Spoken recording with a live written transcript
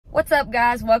What's up,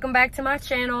 guys? Welcome back to my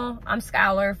channel. I'm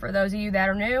Skylar, for those of you that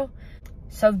are new.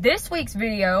 So this week's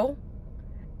video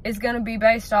is going to be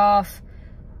based off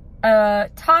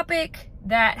a topic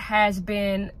that has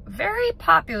been very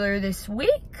popular this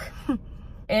week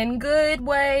in good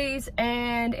ways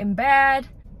and in bad.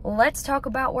 Let's talk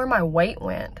about where my weight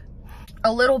went.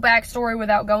 A little backstory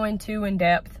without going too in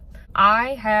depth. I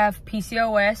have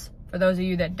PCOS. For those of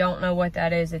you that don't know what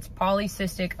that is, it's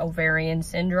polycystic ovarian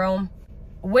syndrome.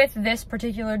 With this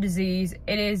particular disease,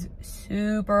 it is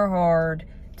super hard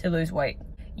to lose weight.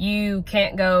 You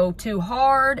can't go too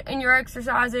hard in your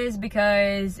exercises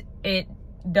because it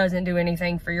doesn't do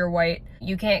anything for your weight.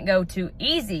 You can't go too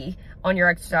easy on your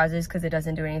exercises because it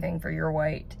doesn't do anything for your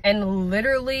weight. And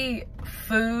literally,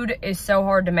 food is so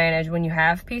hard to manage when you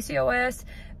have PCOS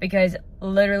because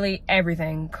literally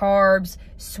everything, carbs,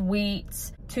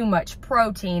 sweets, too much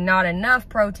protein, not enough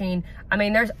protein. I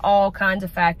mean, there's all kinds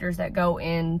of factors that go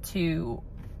into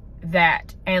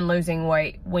that and losing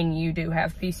weight when you do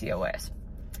have PCOS.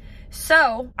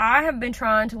 So I have been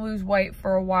trying to lose weight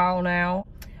for a while now.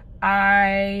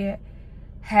 I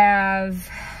have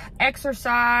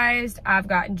exercised, I've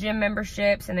gotten gym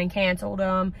memberships and then canceled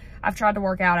them. I've tried to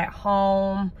work out at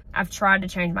home. I've tried to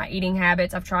change my eating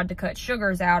habits. I've tried to cut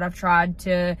sugars out. I've tried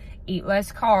to eat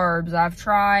less carbs. I've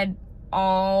tried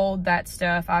all that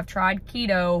stuff. I've tried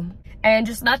keto and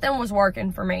just nothing was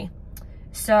working for me.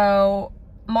 So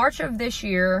March of this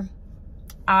year,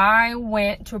 I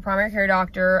went to a primary care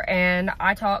doctor and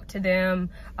I talked to them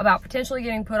about potentially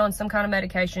getting put on some kind of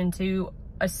medication to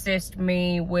assist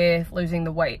me with losing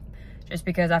the weight, just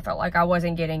because I felt like I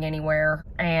wasn't getting anywhere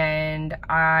and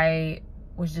I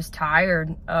was just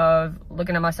tired of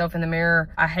looking at myself in the mirror.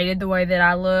 I hated the way that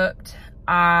I looked.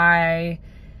 I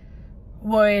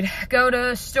would go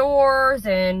to stores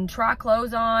and try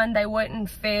clothes on, they wouldn't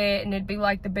fit, and it'd be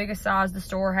like the biggest size the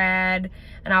store had,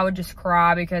 and I would just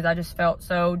cry because I just felt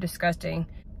so disgusting.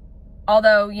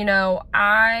 Although, you know,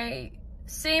 I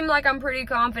seem like I'm pretty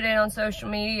confident on social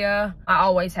media. I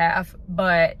always have,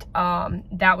 but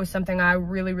that was something I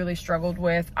really struggled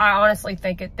with. I honestly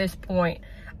think at this point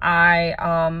I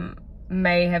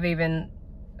may have even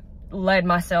led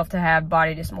myself to have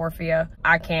body dysmorphia.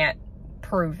 I can't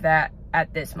prove that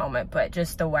at this moment, but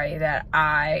just the way that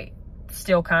I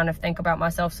still kind of think about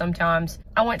myself sometimes.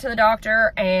 I went to the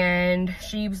doctor and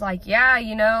she was like, yeah,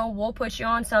 you know, we'll put you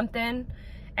on something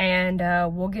and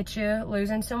we'll get you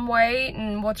losing some weight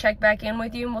and we'll check back in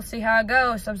with you and we'll see how it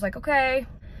goes. So I was like, okay.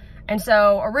 And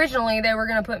so originally they were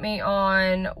gonna put me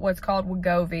on what's called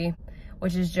Wegovy,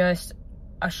 which is just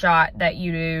a shot that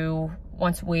you do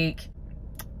once a week,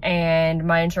 and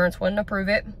my insurance wouldn't approve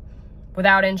it.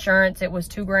 Without insurance, it was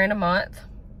 $2 grand a month.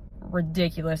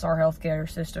 Ridiculous. Our healthcare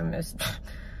system is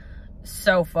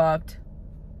so fucked.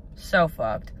 So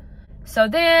fucked. So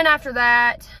then after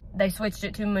that, they switched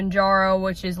it to Manjaro,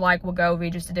 which is like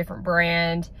Wegovy, just a different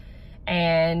brand,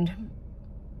 and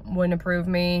wouldn't approve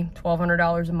me,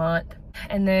 $1,200 a month.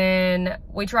 And then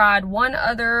we tried one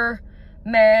other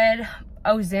med,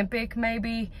 Ozempic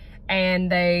maybe,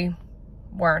 and they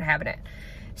weren't having it.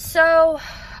 So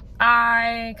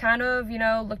I kind of, you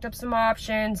know, looked up some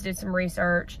options, did some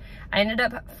research. I ended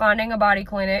up finding a body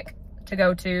clinic to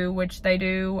go to, which they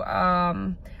do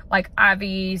like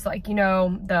IVs, like, you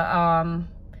know, the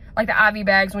like the IV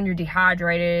bags when you're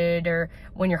dehydrated or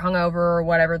when you're hungover or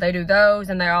whatever. They do those,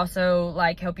 and they also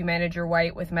like help you manage your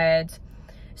weight with meds.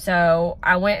 So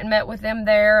I went and met with them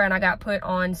there, and I got put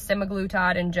on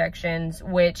semaglutide injections,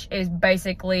 which is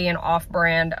basically an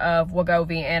off-brand of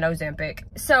Wegovy and Ozempic.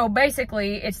 So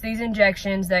basically, it's these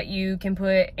injections that you can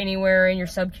put anywhere in your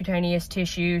subcutaneous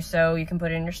tissue. So you can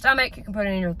put it in your stomach, you can put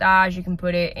it in your thighs, you can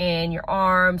put it in your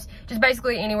arms, just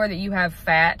basically anywhere that you have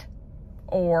fat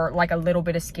or like a little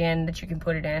bit of skin that you can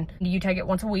put it in. You take it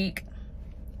once a week,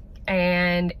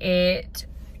 and it,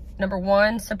 number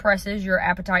one, suppresses your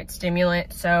appetite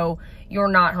stimulant, so you're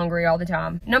not hungry all the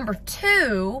time. Number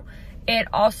two, it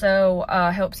also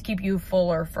helps keep you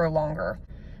fuller for longer.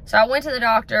 So I went to the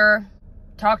doctor,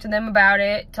 talked to them about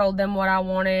it, told them what I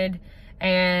wanted,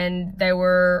 and they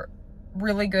were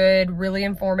really good, really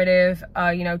informative,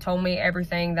 you know, told me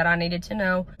everything that I needed to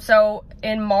know. So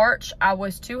in March, I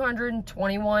was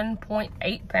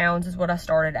 221.8 pounds is what I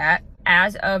started at.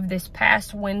 As of this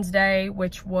past Wednesday,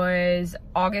 which was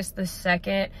August the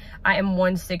 2nd, I am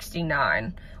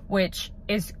 169, which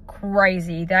is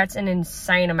crazy. That's an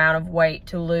insane amount of weight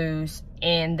to lose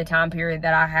in the time period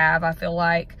that I have, I feel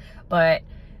like. But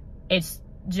it's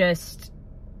just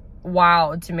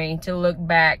wild to me to look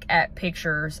back at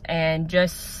pictures and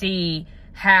just see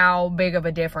how big of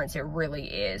a difference it really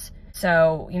is.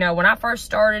 So, you know, when I first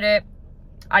started it,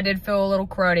 I did feel a little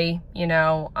cruddy, you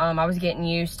know. I was getting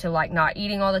used to like not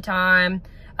eating all the time.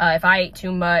 If I ate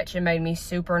too much, it made me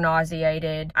super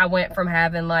nauseated. I went from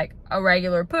having like a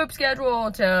regular poop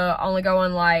schedule to only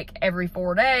going like every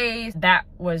 4 days. That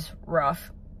was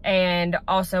rough. And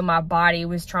also my body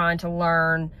was trying to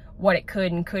learn what it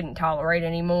could and couldn't tolerate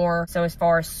anymore. So as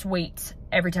far as sweets,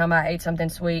 every time I ate something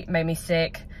sweet, it made me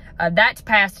sick. That's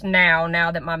passed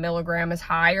now that my milligram is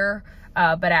higher.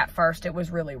 But at first it was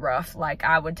really rough. Like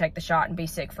I would take the shot and be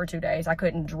sick for 2 days. I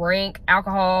couldn't drink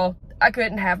alcohol. I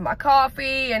couldn't have my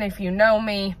coffee. And if you know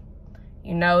me,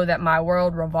 you know that my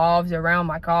world revolves around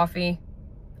my coffee,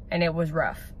 and it was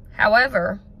rough.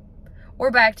 However, we're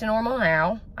back to normal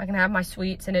now. I can have my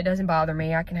sweets and it doesn't bother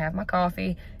me. I can have my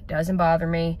coffee, it doesn't bother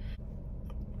me.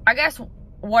 I guess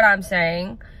what I'm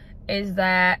saying is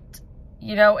that,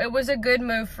 you know, it was a good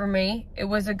move for me. It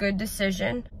was a good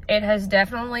decision. It has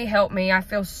definitely helped me. I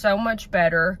feel so much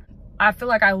better. I feel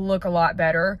like I look a lot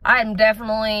better. I am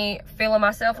definitely feeling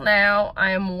myself now.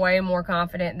 I am way more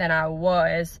confident than I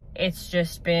was. It's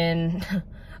just been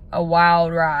a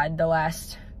wild ride the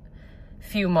last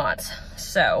few months.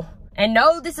 So, and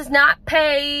no, this is not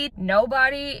paid.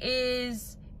 Nobody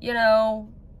is, you know,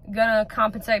 gonna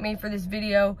compensate me for this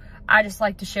video. I just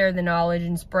like to share the knowledge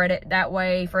and spread it that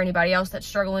way for anybody else that's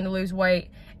struggling to lose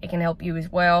weight. It can help you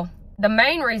as well. The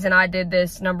main reason I did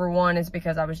this, number one, is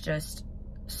because I was just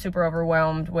super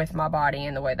overwhelmed with my body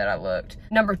and the way that I looked.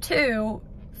 Number two,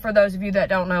 for those of you that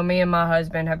don't know, me and my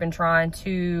husband have been trying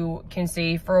to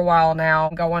conceive for a while now,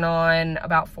 going on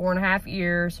about 4.5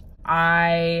 years.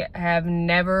 I have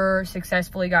never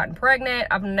successfully gotten pregnant.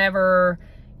 I've never,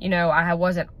 you know, I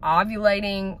wasn't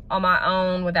ovulating on my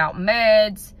own without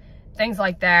meds, things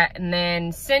like that. And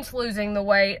then since losing the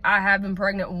weight, I have been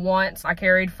pregnant once. I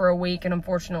carried for a week and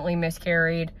unfortunately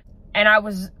miscarried. And I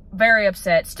was very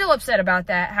upset, still upset about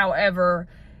that. However,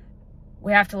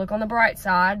 we have to look on the bright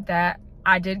side that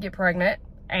I did get pregnant,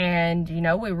 and you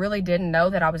know, we really didn't know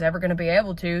that I was ever going to be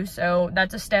able to. So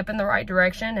that's a step in the right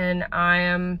direction, and I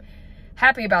am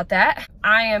happy about that.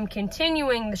 I am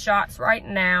continuing the shots right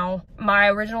now. My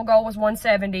original goal was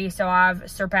 170, so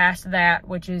I've surpassed that,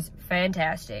 which is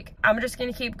fantastic. I'm just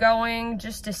going to keep going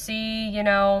just to see, you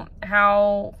know,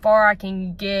 how far I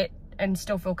can get and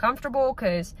still feel comfortable,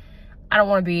 because I don't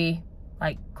want to be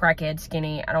like crackhead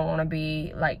skinny. I don't want to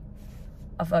be like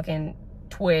a fucking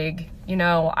twig, you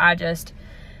know.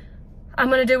 I'm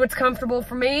gonna do what's comfortable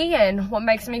for me and what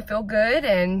makes me feel good,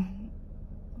 and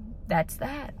that's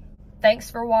that. Thanks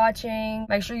for watching.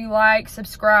 Make sure you like,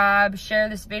 subscribe, share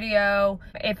this video.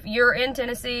 If you're in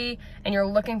Tennessee and you're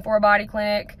looking for a body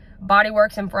clinic, Body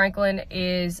Works in Franklin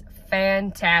is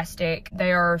fantastic.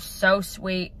 They are so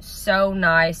sweet, so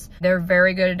nice. They're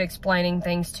very good at explaining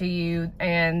things to you,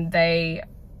 and they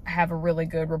have a really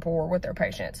good rapport with their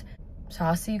patients. So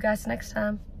I'll see you guys next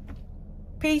time.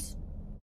 Peace.